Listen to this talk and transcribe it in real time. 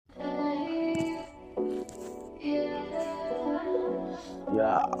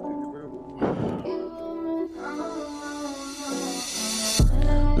Yeah.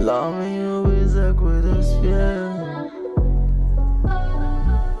 Loving you is the greatest fear.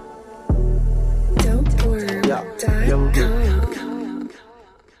 Dopeworm.com.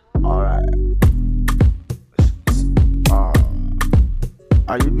 Alright.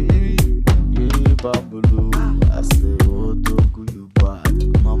 Are you baby? Yeah, Babulu. I say, oh, Doku, you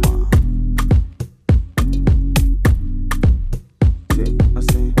bad, mama. I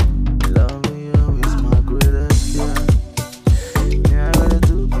say, loving you is my greatest fear. Me, I gotta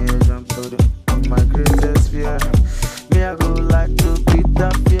do me, I jump to the my greatest fear. Me, I go like to beat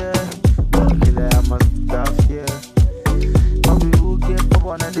that fear. Killer, I must that fear. My people get up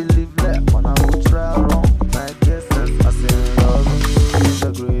on and they live left. When I will try wrong, my distance. I say, loving you is the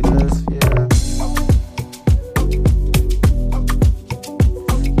greatest fear.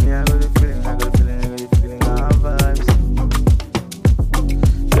 Me, I got the feeling, I got the feeling, I got the feeling, I have vibes.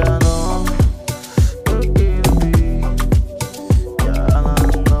 Yeah, I know, okay to be. Yeah, and I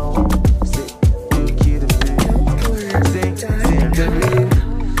know, say, you key to be. Sing, baby.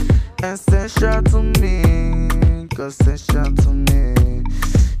 Essential to me, cause essential to me.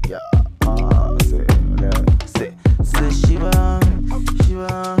 Yeah, say, Shiva,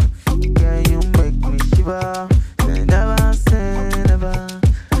 Shiva, yeah, you make me Shiva. Say, never, say, never,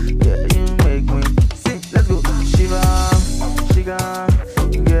 yeah, you make me. Sing, let's go. Shiva, Shiva,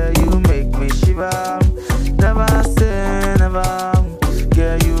 yeah, you make me Shiva. Never, say, never,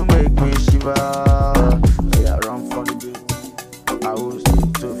 yeah, you make me Shiva. Yeah, run for the beat. I will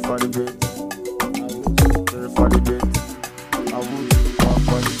stick to for the beat.